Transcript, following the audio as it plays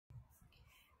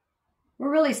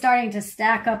we're really starting to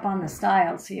stack up on the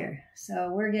styles here.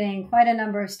 So we're getting quite a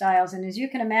number of styles. And as you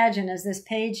can imagine, as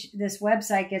this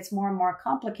website gets more and more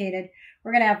complicated,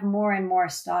 we're going to have more and more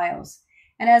styles.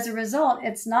 And as a result,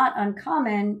 it's not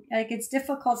uncommon. Like, it's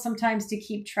difficult sometimes to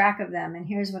keep track of them. And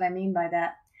here's what I mean by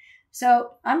that.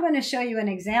 So I'm going to show you an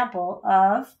example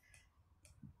of,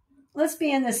 let's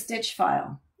be in the stitch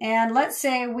file. And let's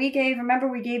say remember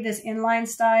we gave this inline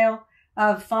style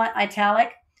of font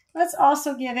italic. Let's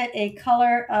also give it a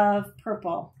color of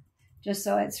purple, just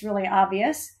so it's really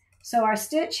obvious. So our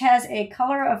stitch has a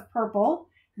color of purple,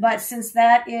 but since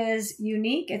that is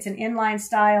unique, it's an inline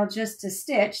style just to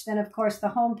stitch, then of course the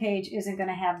home page isn't going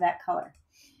to have that color.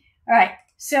 All right,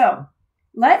 so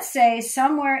let's say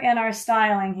somewhere in our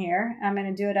styling here, I'm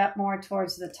going to do it up more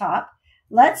towards the top.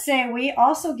 Let's say we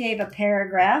also gave a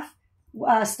paragraph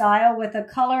style with a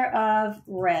color of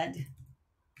red.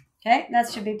 Okay,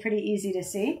 that should be pretty easy to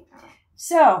see.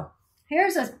 So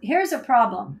here's a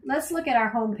problem. Let's look at our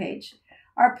home page.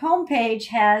 Our home page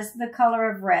has the color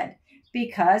of red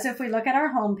because if we look at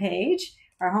our home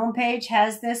page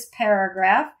has this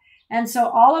paragraph. And so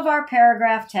all of our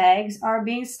paragraph tags are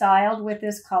being styled with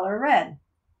this color red.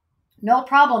 No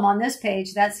problem on this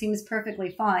page. That seems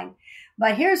perfectly fine.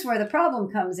 But here's where the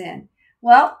problem comes in.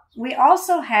 Well, we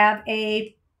also have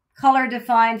a color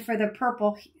defined for the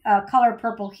purple, color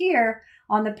purple here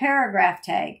on the paragraph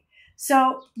tag.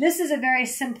 So this is a very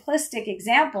simplistic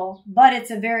example, but it's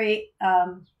a very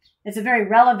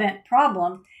relevant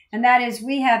problem. And that is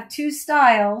we have two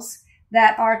styles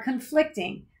that are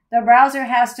conflicting. The browser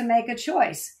has to make a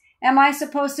choice. Am I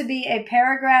supposed to be a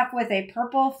paragraph with a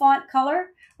purple font color?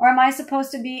 Or am I supposed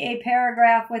to be a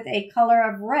paragraph with a color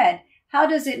of red? How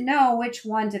does it know which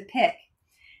one to pick?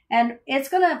 And it's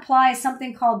going to apply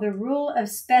something called the rule of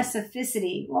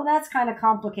specificity. Well, that's kind of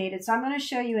complicated. So I'm going to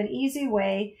show you an easy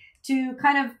way to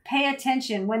kind of pay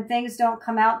attention when things don't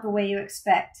come out the way you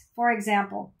expect. For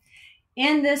example,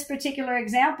 in this particular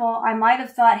example, I might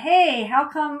have thought, hey, how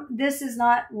come this is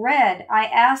not red? I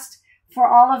asked for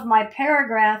all of my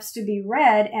paragraphs to be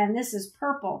red, and this is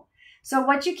purple. So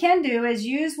what you can do is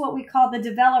use what we call the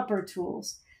developer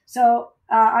tools. So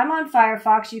I'm on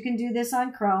Firefox. You can do this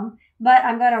on Chrome. But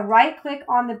I'm going to right-click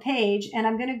on the page, and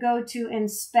I'm going to go to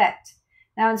Inspect.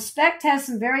 Now, Inspect has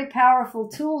some very powerful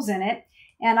tools in it,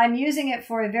 and I'm using it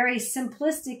for a very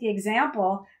simplistic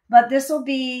example, but this will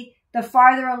be the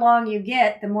farther along you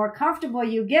get, the more comfortable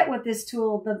you get with this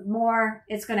tool, the more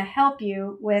it's going to help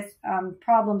you with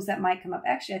problems that might come up.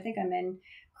 Actually, I think I'm in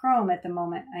Chrome at the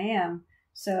moment. I am.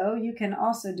 So you can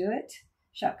also do it.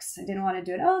 Shucks, I didn't want to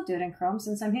do it. I'll do it in Chrome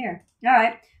since I'm here. All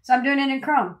right, so I'm doing it in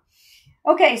Chrome.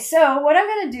 Okay, so what I'm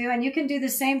going to do, and you can do the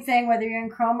same thing whether you're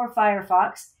in Chrome or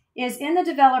Firefox, is in the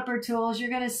developer tools, you're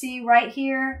going to see right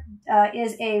here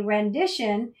is a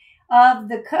rendition of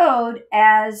the code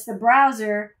as the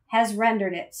browser has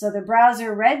rendered it. So the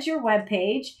browser read your web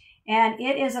page, and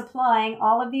it is applying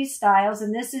all of these styles,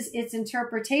 and this is its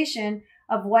interpretation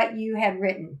of what you had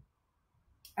written.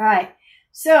 All right,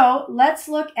 so let's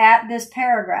look at this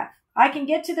paragraph. I can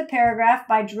get to the paragraph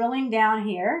by drilling down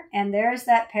here, and there's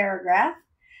that paragraph.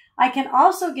 I can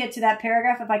also get to that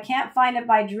paragraph if I can't find it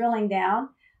by drilling down.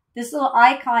 This little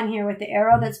icon here with the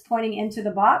arrow that's pointing into the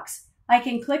box, I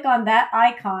can click on that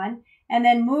icon and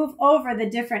then move over the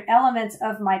different elements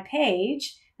of my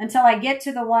page until I get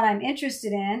to the one I'm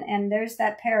interested in, and there's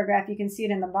that paragraph. You can see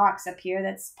it in the box up here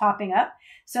that's popping up.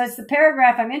 So it's the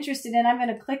paragraph I'm interested in. I'm going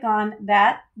to click on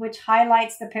that, which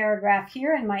highlights the paragraph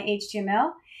here in my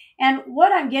HTML. And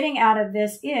what I'm getting out of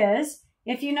this is,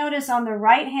 if you notice on the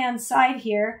right-hand side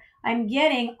here, I'm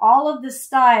getting all of the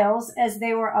styles as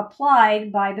they were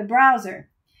applied by the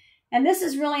browser. And this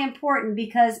is really important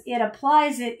because it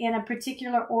applies it in a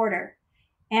particular order.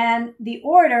 And the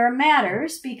order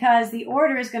matters because the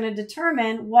order is going to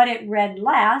determine what it read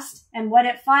last and what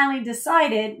it finally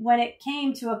decided when it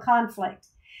came to a conflict.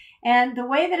 And the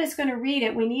way that it's going to read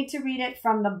it, we need to read it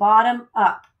from the bottom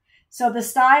up. So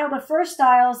the first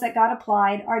styles that got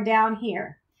applied are down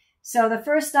here. So the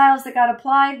first styles that got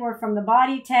applied were from the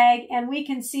body tag, and we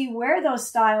can see where those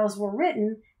styles were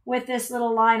written with this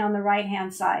little line on the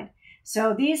right-hand side.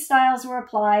 So these styles were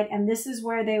applied, and this is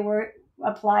where they were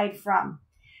applied from.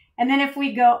 And then if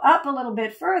we go up a little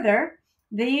bit further,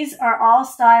 these are all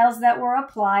styles that were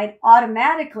applied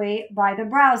automatically by the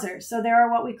browser. So there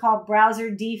are what we call browser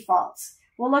defaults.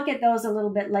 We'll look at those a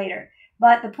little bit later.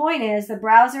 But the point is the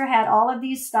browser had all of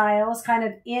these styles kind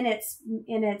of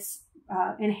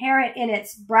inherent in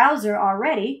its browser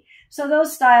already. So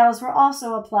those styles were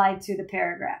also applied to the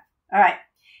paragraph. All right.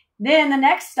 Then the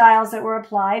next styles that were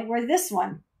applied were this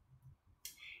one.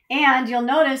 And you'll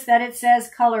notice that it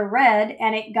says color red,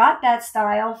 and it got that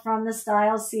style from the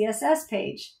Styles CSS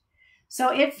page. So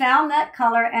it found that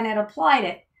color and it applied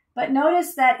it. But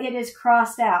notice that it is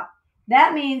crossed out.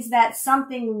 That means that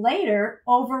something later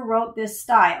overwrote this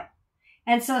style.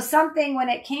 And so something, when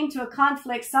it came to a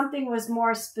conflict, something was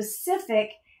more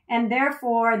specific, and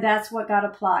therefore that's what got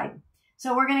applied.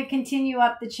 So we're going to continue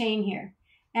up the chain here.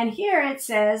 And here it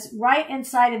says right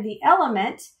inside of the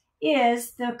element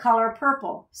is the color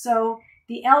purple. So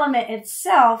the element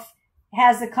itself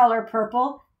has the color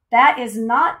purple. That is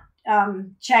not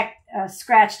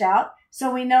scratched out.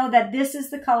 So we know that this is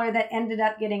the color that ended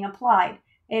up getting applied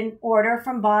in order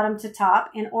from bottom to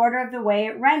top, in order of the way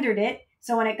it rendered it.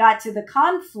 So when it got to the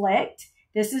conflict,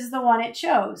 this is the one it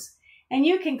chose. And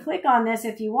you can click on this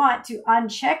if you want to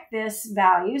uncheck this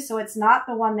value so it's not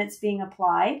the one that's being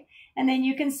applied. And then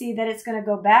you can see that it's going to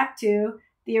go back to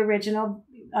the original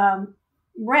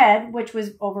red, which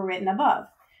was overwritten above.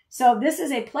 So this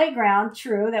is a playground,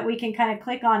 true, that we can kind of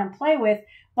click on and play with.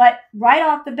 But right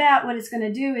off the bat, what it's going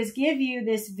to do is give you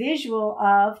this visual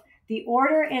of the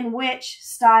order in which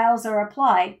styles are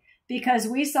applied, because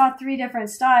we saw 3 different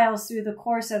styles through the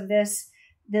course of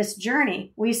this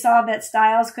journey. We saw that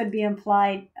styles could be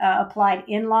applied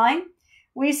inline.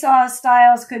 We saw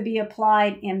styles could be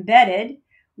applied embedded.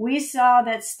 We saw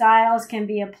that styles can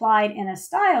be applied in a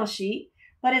style sheet,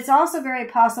 but it's also very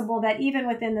possible that even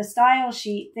within the style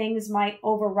sheet, things might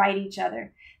overwrite each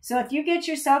other. So if you get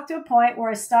yourself to a point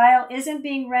where a style isn't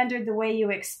being rendered the way you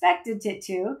expected it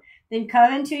to, then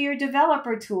come into your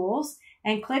developer tools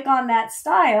and click on that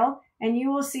style, and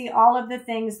you will see all of the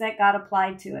things that got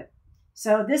applied to it.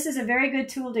 So this is a very good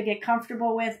tool to get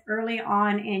comfortable with early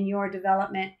on in your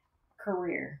development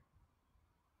career.